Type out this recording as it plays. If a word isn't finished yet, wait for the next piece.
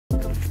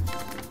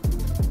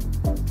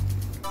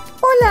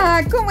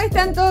Hola, ¿cómo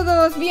están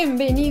todos?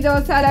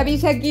 Bienvenidos a la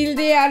Villa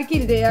Kildare,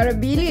 Kildare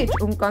Village,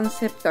 un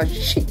concepto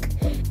chic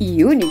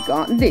y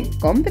único de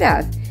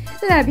compras.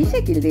 La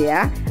Villa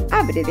Kildare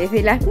abre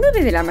desde las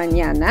 9 de la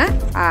mañana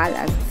a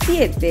las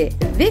 7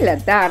 de la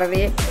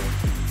tarde,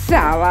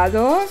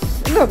 sábados,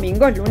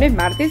 domingos, lunes,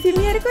 martes y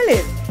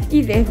miércoles.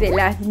 Y desde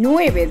las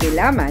 9 de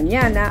la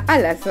mañana a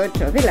las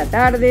 8 de la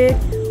tarde,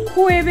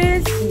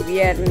 jueves y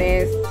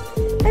viernes.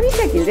 La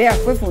Villa Kildare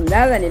fue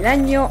fundada en el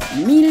año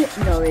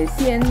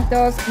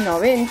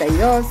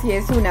 1992 y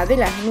es una de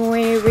las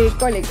 9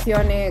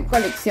 colección de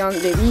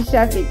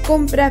villas de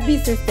compras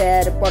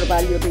Están por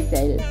Value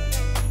Retail.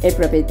 El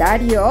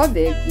propietario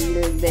de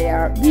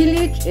KILDARE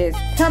Village es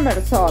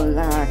Hammersol,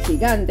 la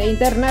gigante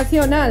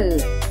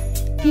internacional.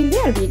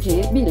 KILDARE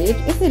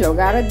Village es el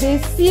hogar de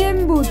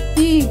 100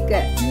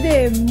 boutiques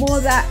de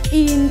moda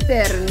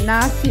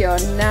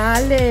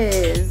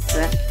internacionales.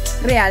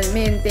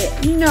 Realmente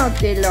no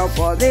te lo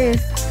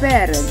podés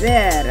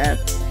perder.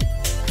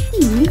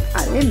 Y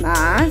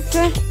además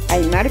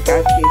hay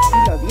marcas de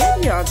estilo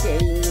diario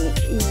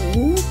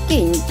que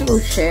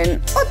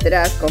incluyen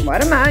otras como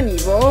Armani,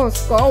 Boss,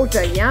 Coach,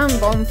 Jan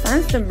von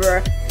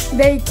Furstenberg,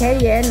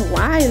 BKN,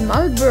 Wild,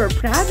 Malboro,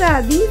 Prada,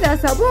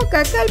 Adidas,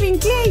 Avoca, Calvin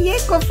Klein,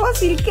 Eco,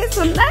 Fossil,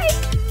 Queso, Nike.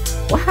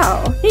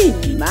 ¡Wow! Y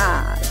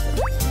más.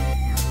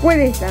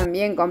 Puedes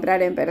también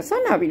comprar en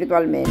persona o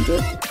virtualmente.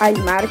 Hay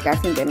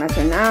marcas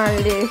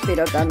internacionales,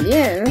 pero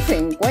también se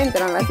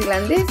encuentran las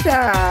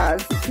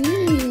irlandesas,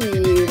 sí,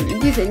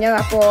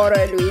 diseñadas por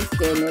Luis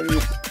Kennedy.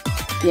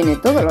 Tiene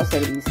todos los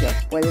servicios.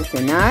 Puedes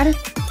cenar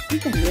y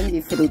también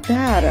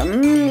disfrutar.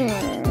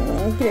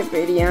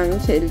 Creperie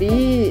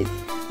Angelique,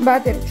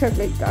 Butter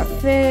Chocolate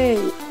Café,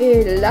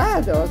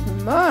 helados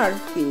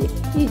Murphy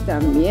y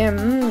también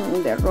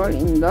de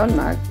Rolling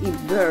Donut y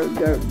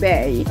Burger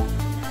Bay.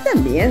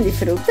 También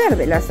disfrutar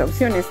de las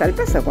opciones al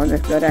paso cuando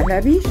exploras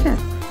la villa.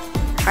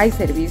 Hay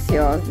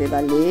servicios de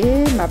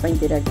ballet, mapa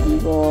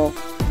interactivo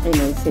en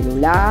el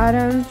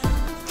celular,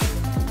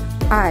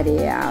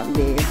 área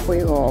de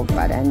juego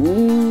para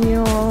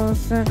niños,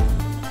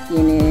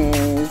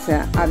 tienes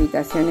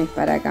habitaciones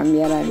para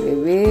cambiar al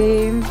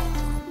bebé,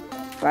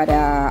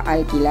 para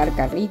alquilar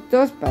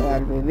carritos para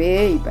el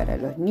bebé y para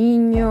los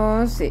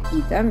niños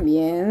y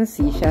también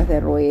sillas de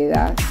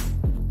ruedas.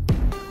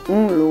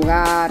 Un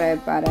lugar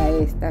para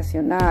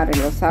estacionar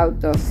los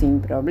autos sin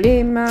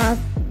problemas,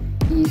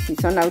 y si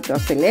son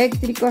autos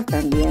eléctricos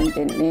también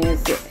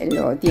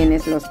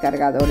tienes los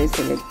cargadores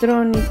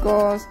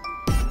electrónicos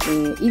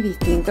y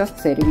distintos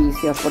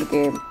servicios,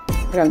 porque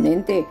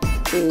realmente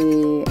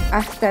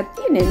hasta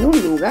tienen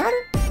un lugar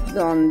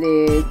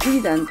donde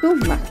cuidan tus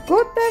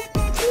mascotas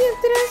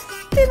mientras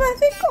te vas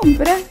de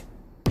compras.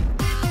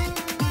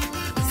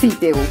 Si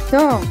te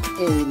gustó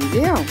el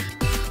video,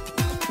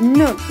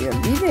 no te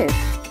olvides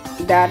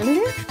darle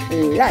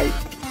like,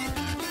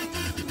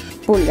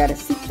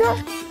 pulgarcito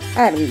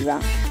arriba,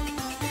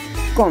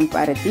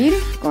 compartir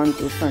con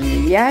tus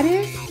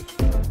familiares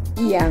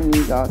y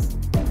amigos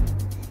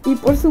y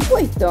por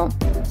supuesto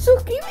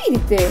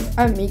suscribirte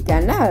a mi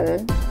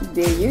canal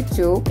de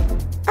YouTube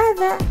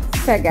Ada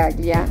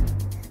Sagaglia,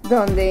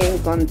 donde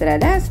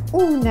encontrarás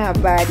una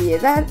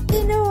variedad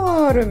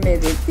enorme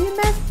de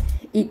temas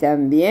y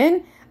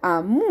también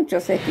a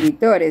muchos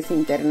escritores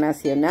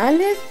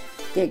internacionales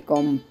que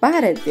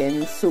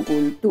comparten su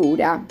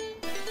cultura,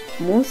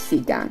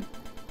 música,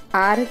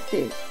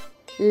 arte,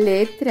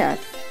 letras,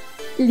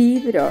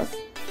 libros.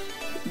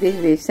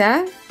 Desde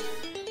ya,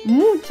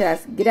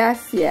 muchas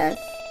gracias.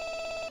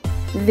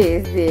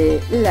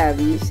 Desde la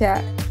Villa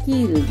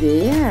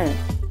Kildare,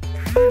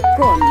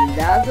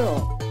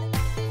 Condado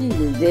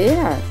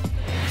Kildare,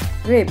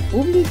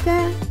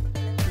 República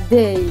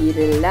de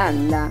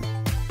Irlanda.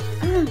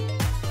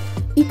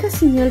 Y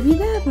casi me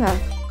olvidaba.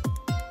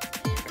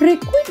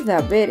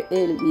 Recuerda ver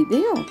el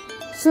video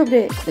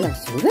sobre la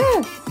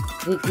ciudad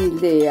de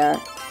Kildare,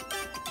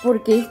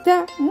 porque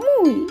está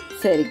muy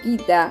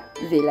cerquita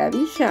de la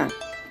villa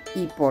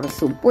y por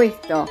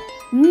supuesto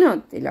no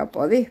te la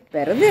podés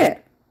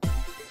perder.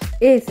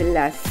 Es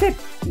la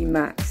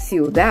 7ª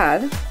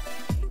ciudad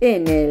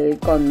en el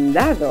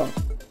condado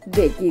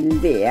de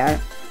Kildare,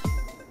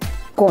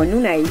 con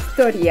una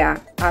historia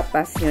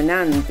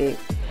apasionante,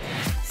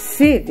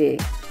 sede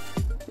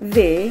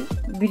de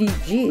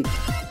Brigitte,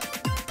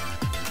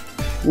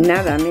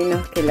 nada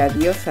menos que la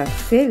diosa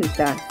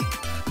celta,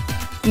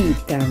 y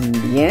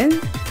también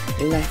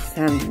la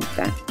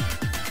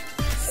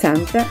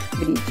Santa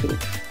Brigitte.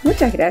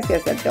 Muchas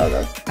gracias a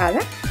todos. Ada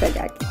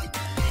Sagaglia.